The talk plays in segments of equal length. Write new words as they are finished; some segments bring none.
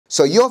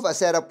So you have a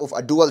setup of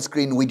a dual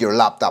screen with your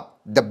laptop,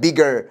 the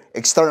bigger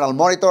external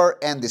monitor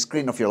and the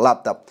screen of your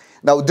laptop.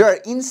 Now there are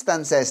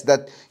instances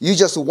that you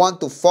just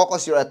want to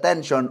focus your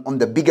attention on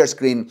the bigger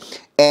screen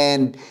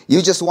and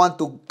you just want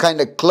to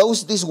kind of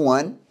close this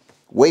one,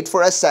 wait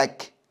for a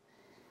sec.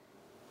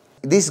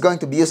 This is going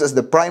to be used as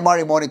the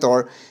primary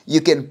monitor.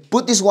 You can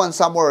put this one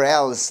somewhere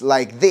else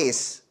like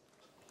this.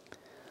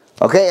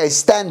 Okay, a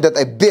stand that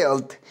I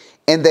built,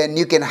 and then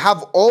you can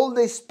have all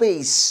the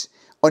space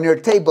on your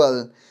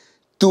table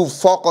to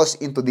focus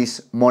into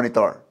this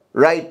monitor,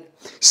 right?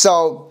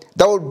 So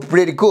that would be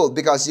pretty cool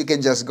because you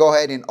can just go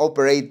ahead and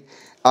operate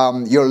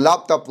your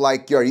laptop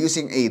like you're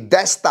using a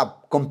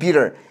desktop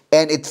computer,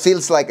 and it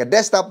feels like a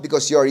desktop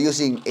because you're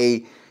using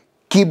a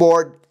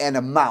keyboard and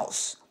a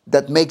mouse.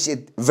 That makes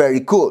it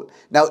very cool.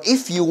 Now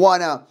if you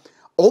wanna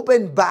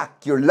open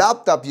back your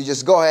laptop, you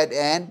just go ahead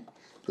and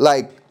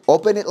like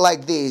open it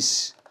like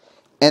this,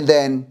 and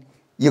then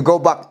you go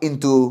back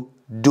into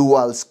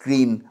dual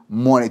screen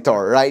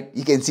monitor, right?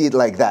 You can see it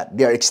like that.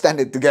 They are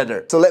extended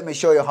together. So let me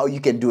show you how you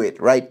can do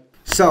it, right?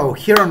 So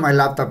here on my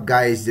laptop,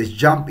 guys, just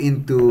jump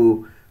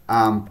into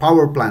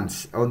power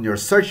plants. On your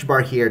search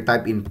bar here,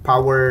 type in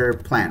power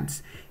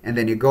plants, and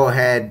then you go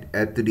ahead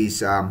to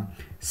this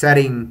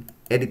setting,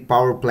 edit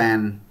power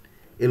plan.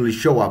 It will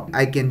show up.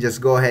 I can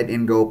just go ahead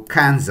and go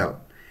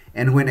cancel,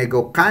 and when I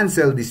go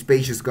cancel, this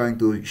page is going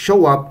to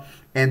show up,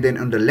 and then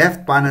on the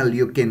left panel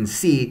you can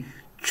see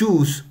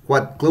choose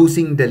what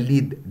closing the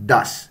lid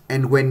does.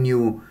 And when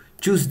you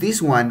choose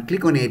this one,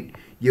 click on it,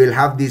 you'll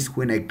have this.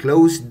 When I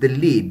close the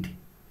lid,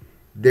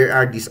 there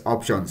are these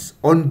options.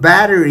 On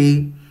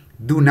battery,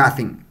 do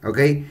nothing.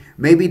 Okay,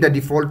 maybe the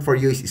default for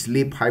you is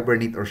sleep,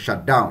 hibernate, or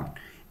shut down.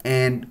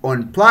 And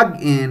on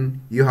plug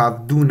in, you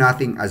have do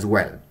nothing as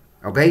well.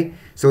 Okay,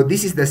 so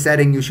this is the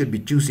setting you should be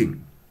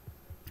choosing.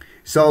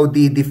 So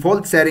the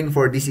default setting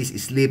for this is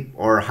sleep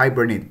or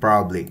hibernate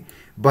probably.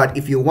 But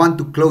if you want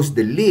to close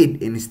the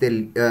lid and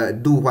still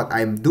do what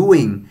I'm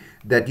doing,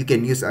 that you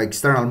can use an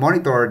external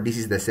monitor, this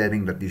is the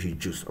setting that you should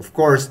choose. Of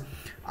course,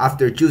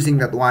 after choosing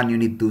that one, you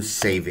need to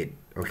save it,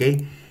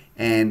 okay?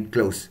 And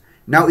close.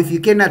 Now, if you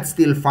cannot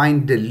still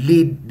find the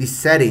lid, these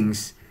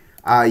settings,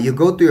 you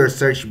go to your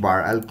search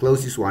bar. I'll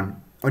close this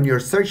one. On your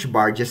search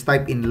bar, just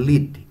type in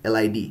lid,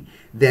 L-I-D.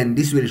 Then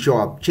this will show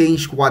up.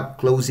 Change what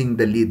closing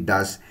the lid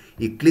does.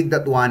 You click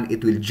that one,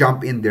 it will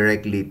jump in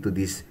directly to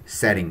this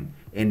setting.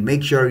 And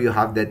make sure you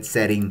have that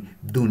setting,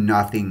 do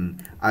nothing,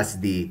 as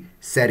the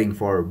setting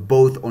for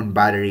both on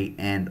battery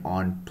and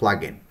on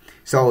plug-in.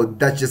 So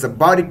that's just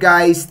about it,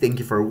 guys. Thank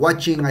you for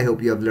watching. I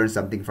hope you have learned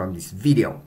something from this video.